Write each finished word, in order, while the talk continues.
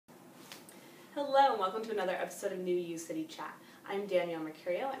Hello and welcome to another episode of New You City Chat. I'm Danielle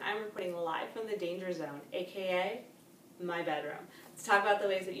Mercurio and I'm reporting live from the Danger Zone, aka my bedroom, to talk about the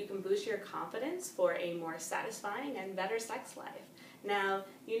ways that you can boost your confidence for a more satisfying and better sex life. Now,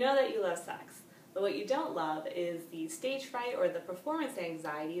 you know that you love sex, but what you don't love is the stage fright or the performance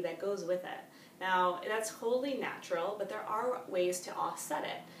anxiety that goes with it. Now, that's totally natural, but there are ways to offset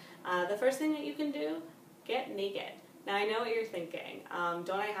it. The first thing that you can do, get naked. Now, I know what you're thinking.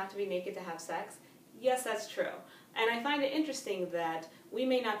 Don't I have to be naked to have sex? Yes, that's true. And I find it interesting that we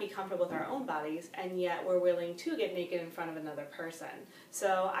may not be comfortable with our own bodies, and yet we're willing to get naked in front of another person.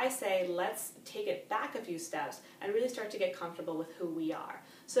 So I say let's take it back a few steps and really start to get comfortable with who we are.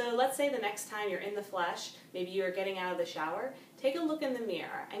 So let's say the next time you're in the flesh, maybe you're getting out of the shower, take a look in the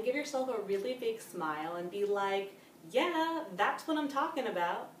mirror and give yourself a really big smile and be like, yeah, that's what I'm talking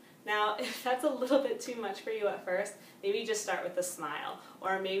about. Now, if that's a little bit too much for you at first, maybe just start with a smile,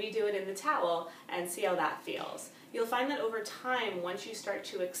 or maybe do it in the towel and see how that feels. You'll find that over time, once you start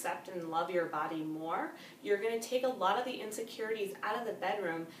to accept and love your body more, you're going to take a lot of the insecurities out of the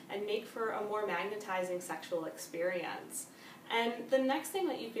bedroom and make for a more magnetizing sexual experience. And the next thing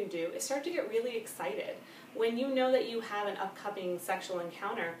that you can do is start to get really excited. When you know that you have an upcoming sexual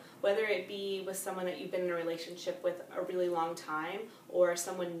encounter, whether it be with someone that you've been in a relationship with a really long time, or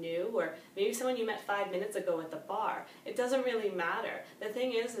someone new, or maybe someone you met 5 minutes ago at the bar, it doesn't really matter. The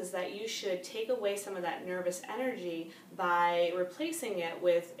thing is that you should take away some of that nervous energy by replacing it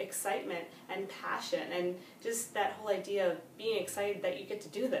with excitement and passion, and just that whole idea of being excited that you get to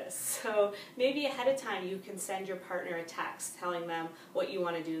do this. So maybe ahead of time you can send your partner a text telling them what you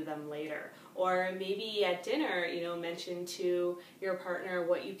want to do to them later. Or maybe at dinner, mention to your partner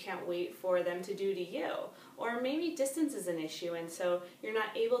what you can't wait for them to do to you. Or maybe distance is an issue, and so you're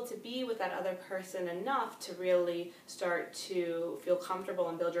not able to be with that other person enough to really start to feel comfortable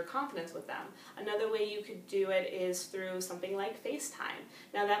and build your confidence with them. Another way you could do it is through something like FaceTime.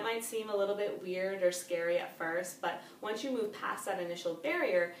 Now, that might seem a little bit weird or scary at first, but once you move past that initial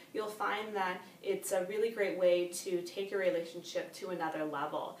barrier, you'll find that it's a really great way to take your relationship to another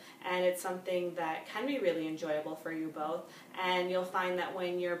level. And it's something that can be really enjoyable for you both. And you'll find that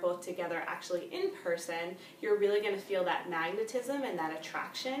when you're both together actually in person, you're really going to feel that magnetism and that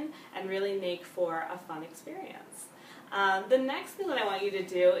attraction and really make for a fun experience. The next thing that I want you to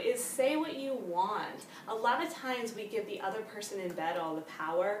do is say what you want. A lot of times we give the other person in bed all the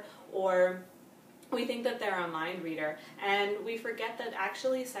power, or we think that they're a mind reader, and we forget that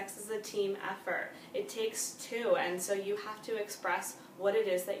actually sex is a team effort. It takes two, and so you have to express what it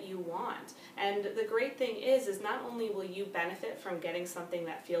is that you want. And the great thing is not only will you benefit from getting something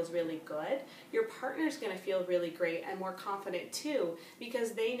that feels really good, your partner's going to feel really great and more confident too,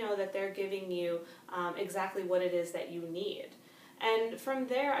 because they know that they're giving you exactly what it is that you need. And from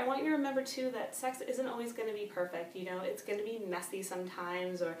there, I want you to remember too that sex isn't always going to be perfect. It's going to be messy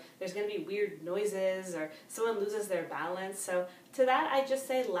sometimes, or there's going to be weird noises, or someone loses their balance. So to that, I just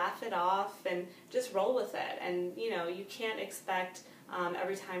say laugh it off and just roll with it. And you can't expect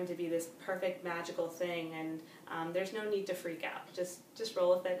every time to be this perfect magical thing, and there's no need to freak out. Just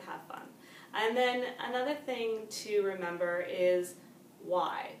roll with it, have fun. And then another thing to remember is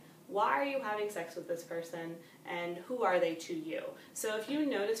why. Why are you having sex with this person, and who are they to you? So if you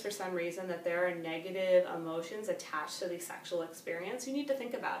notice for some reason that there are negative emotions attached to the sexual experience, you need to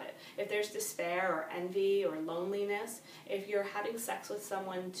think about it. If there's despair or envy or loneliness, if you're having sex with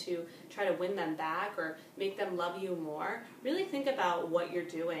someone to try to win them back or make them love you more, really think about what you're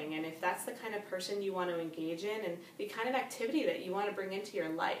doing, and if that's the kind of person you want to engage in and the kind of activity that you want to bring into your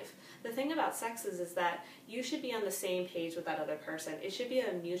life. The thing about sex is that you should be on the same page with that other person. It should be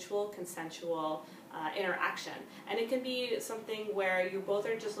a mutual, consensual interaction. And it can be something where you both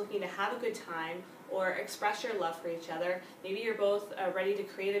are just looking to have a good time or express your love for each other. Maybe you're both ready to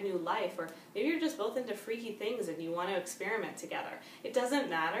create a new life, or maybe you're just both into freaky things and you want to experiment together. It doesn't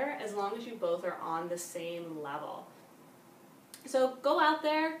matter as long as you both are on the same level. So go out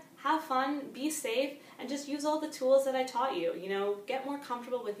there, have fun, be safe, and just use all the tools that I taught you. Get more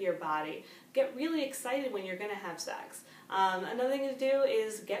comfortable with your body. Get really excited when you're going to have sex. Another thing to do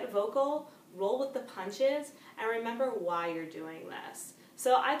is get vocal, roll with the punches, and remember why you're doing this.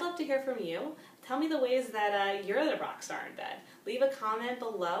 So I'd love to hear from you. Tell me the ways that you're the rock star in bed. Leave a comment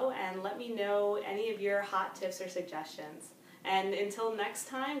below and let me know any of your hot tips or suggestions. And until next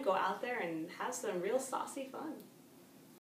time, go out there and have some real saucy fun.